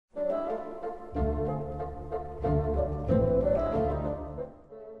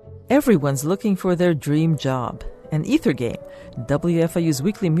Everyone's looking for their dream job. And Ether Game, WFIU's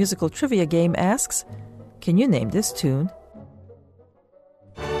weekly musical trivia game, asks, can you name this tune?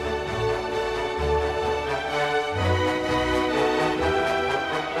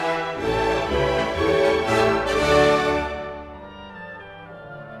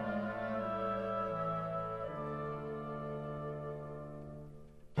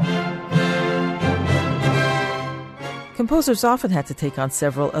 Composers often had to take on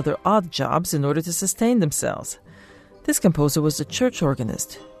several other odd jobs in order to sustain themselves. This composer was a church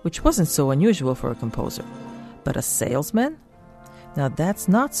organist, which wasn't so unusual for a composer. But a salesman? Now that's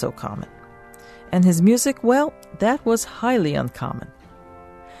not so common. And his music, well, that was highly uncommon.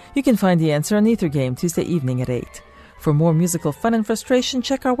 You can find the answer on Ether Game Tuesday evening at 8. For more musical fun and frustration,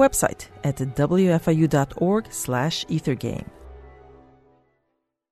 check our website at wfiu.org/ethergame.